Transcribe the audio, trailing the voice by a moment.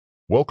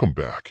Welcome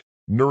back,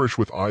 Nourish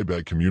with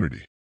iBag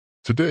community.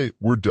 Today,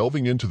 we're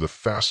delving into the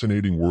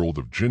fascinating world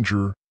of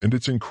ginger and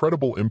its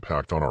incredible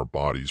impact on our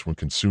bodies when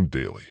consumed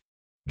daily.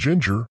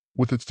 Ginger,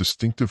 with its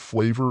distinctive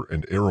flavor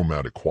and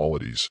aromatic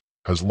qualities,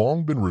 has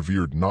long been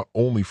revered not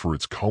only for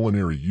its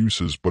culinary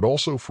uses but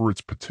also for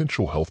its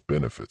potential health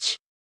benefits.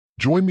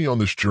 Join me on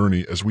this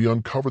journey as we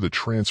uncover the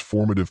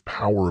transformative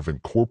power of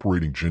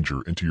incorporating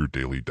ginger into your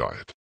daily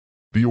diet.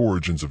 The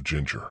origins of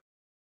ginger.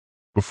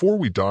 Before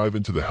we dive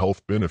into the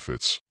health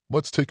benefits,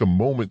 let's take a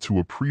moment to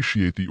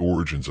appreciate the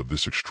origins of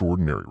this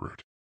extraordinary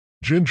root.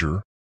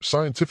 Ginger,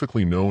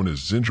 scientifically known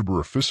as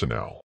Gingerbread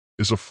officinale,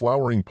 is a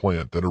flowering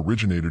plant that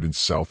originated in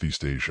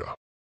Southeast Asia.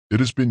 It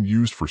has been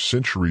used for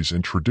centuries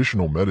in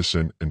traditional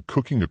medicine and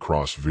cooking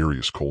across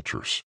various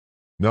cultures.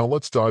 Now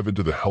let's dive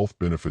into the health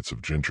benefits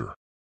of ginger.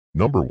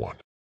 Number 1.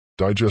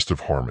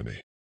 Digestive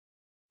harmony.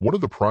 One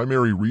of the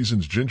primary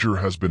reasons ginger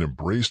has been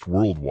embraced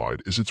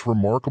worldwide is its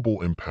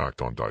remarkable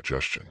impact on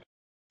digestion.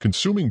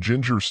 Consuming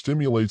ginger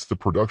stimulates the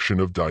production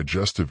of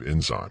digestive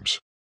enzymes,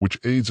 which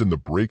aids in the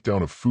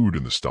breakdown of food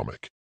in the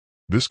stomach.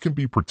 This can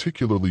be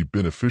particularly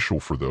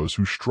beneficial for those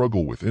who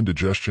struggle with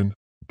indigestion,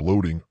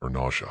 bloating, or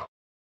nausea.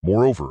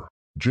 Moreover,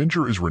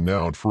 ginger is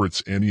renowned for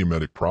its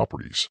antiemetic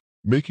properties,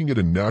 making it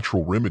a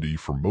natural remedy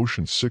for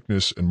motion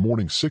sickness and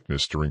morning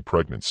sickness during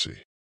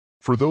pregnancy.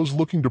 For those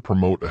looking to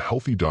promote a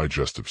healthy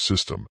digestive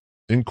system,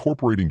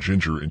 incorporating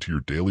ginger into your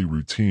daily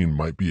routine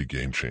might be a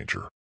game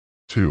changer.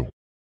 2.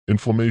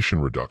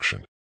 Inflammation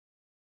reduction.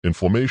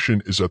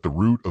 Inflammation is at the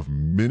root of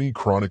many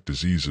chronic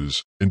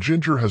diseases, and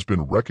ginger has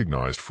been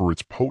recognized for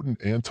its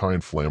potent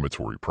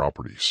anti-inflammatory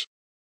properties.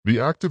 The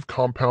active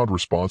compound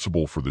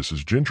responsible for this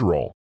is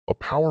gingerol, a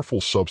powerful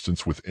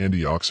substance with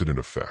antioxidant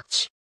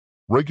effects.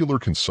 Regular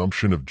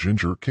consumption of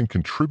ginger can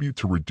contribute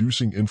to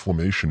reducing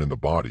inflammation in the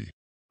body,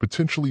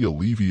 potentially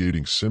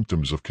alleviating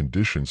symptoms of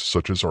conditions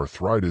such as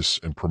arthritis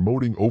and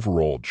promoting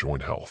overall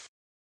joint health.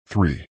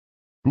 3.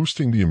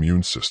 Boosting the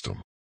immune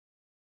system.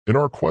 In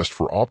our quest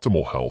for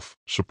optimal health,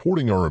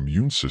 supporting our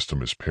immune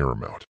system is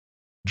paramount.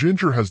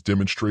 Ginger has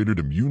demonstrated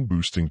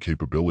immune-boosting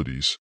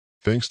capabilities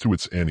thanks to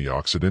its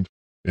antioxidant,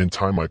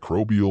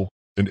 antimicrobial,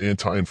 and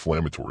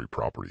anti-inflammatory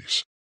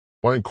properties.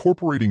 By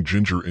incorporating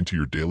ginger into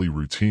your daily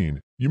routine,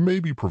 you may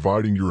be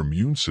providing your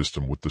immune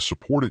system with the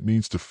support it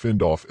needs to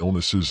fend off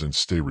illnesses and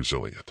stay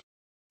resilient.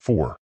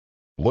 4.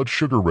 Blood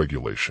sugar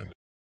regulation.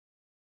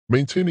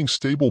 Maintaining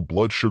stable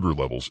blood sugar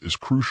levels is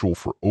crucial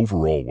for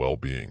overall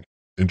well-being,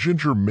 and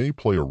ginger may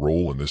play a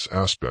role in this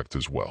aspect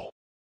as well.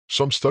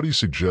 Some studies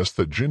suggest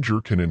that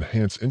ginger can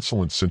enhance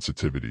insulin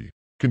sensitivity,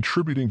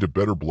 contributing to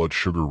better blood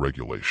sugar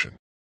regulation.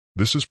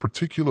 This is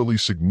particularly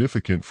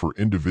significant for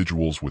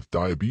individuals with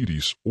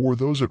diabetes or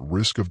those at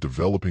risk of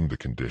developing the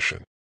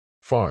condition.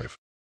 5.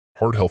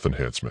 Heart health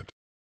enhancement.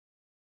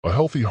 A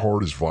healthy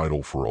heart is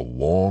vital for a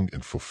long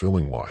and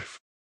fulfilling life.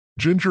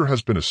 Ginger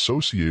has been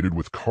associated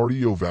with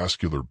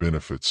cardiovascular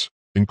benefits,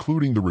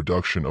 including the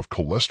reduction of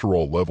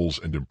cholesterol levels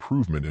and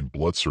improvement in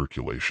blood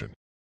circulation.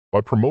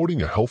 By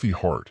promoting a healthy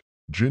heart,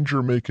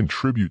 ginger may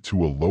contribute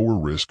to a lower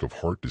risk of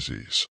heart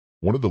disease,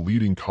 one of the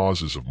leading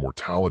causes of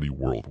mortality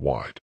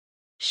worldwide.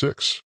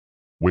 6.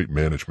 Weight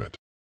management.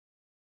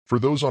 For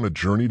those on a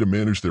journey to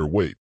manage their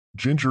weight,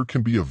 ginger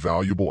can be a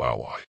valuable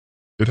ally.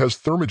 It has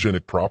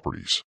thermogenic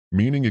properties,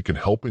 meaning it can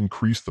help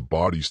increase the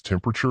body's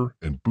temperature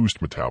and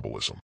boost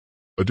metabolism.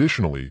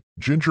 Additionally,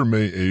 ginger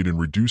may aid in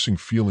reducing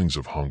feelings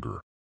of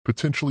hunger,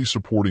 potentially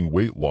supporting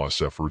weight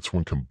loss efforts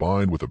when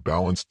combined with a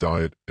balanced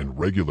diet and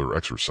regular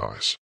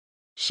exercise.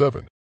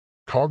 7.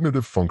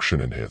 Cognitive function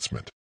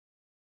enhancement.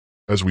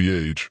 As we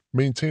age,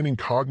 maintaining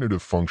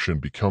cognitive function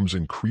becomes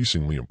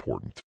increasingly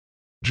important.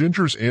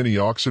 Ginger's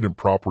antioxidant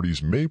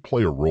properties may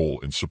play a role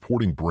in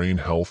supporting brain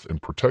health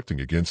and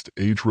protecting against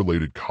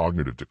age-related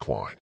cognitive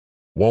decline.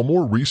 While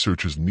more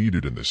research is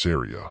needed in this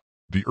area,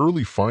 the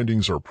early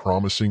findings are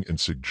promising and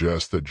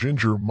suggest that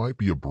ginger might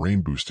be a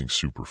brain-boosting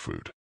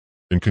superfood.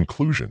 In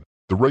conclusion,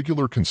 the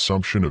regular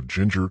consumption of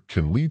ginger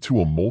can lead to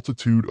a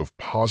multitude of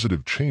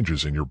positive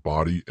changes in your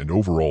body and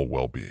overall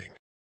well-being.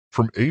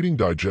 From aiding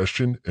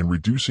digestion and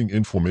reducing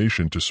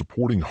inflammation to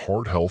supporting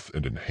heart health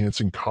and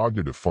enhancing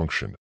cognitive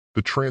function,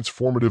 the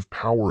transformative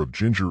power of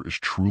ginger is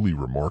truly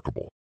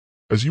remarkable.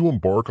 As you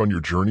embark on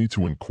your journey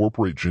to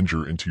incorporate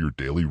ginger into your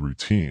daily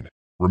routine,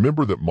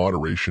 remember that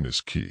moderation is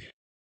key.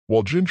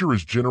 While ginger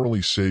is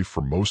generally safe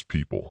for most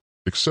people,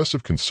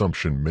 excessive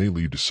consumption may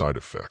lead to side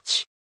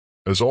effects.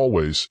 As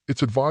always,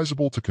 it's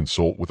advisable to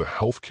consult with a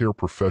healthcare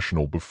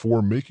professional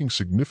before making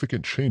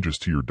significant changes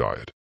to your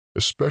diet,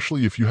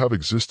 especially if you have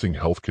existing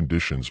health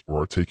conditions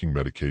or are taking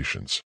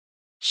medications.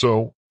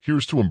 So,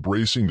 here's to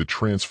embracing the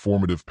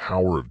transformative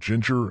power of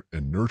ginger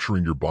and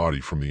nurturing your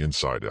body from the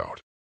inside out.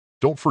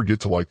 Don't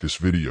forget to like this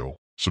video,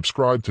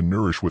 subscribe to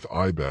Nourish with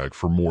iBag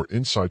for more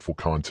insightful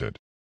content,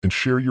 and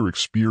share your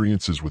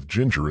experiences with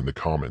ginger in the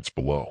comments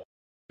below.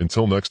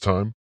 Until next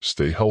time,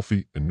 stay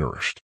healthy and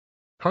nourished.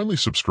 Kindly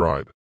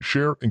subscribe,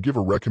 share, and give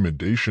a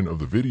recommendation of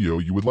the video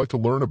you would like to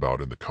learn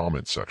about in the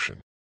comment section.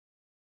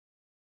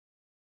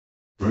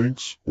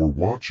 Thanks for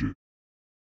watching.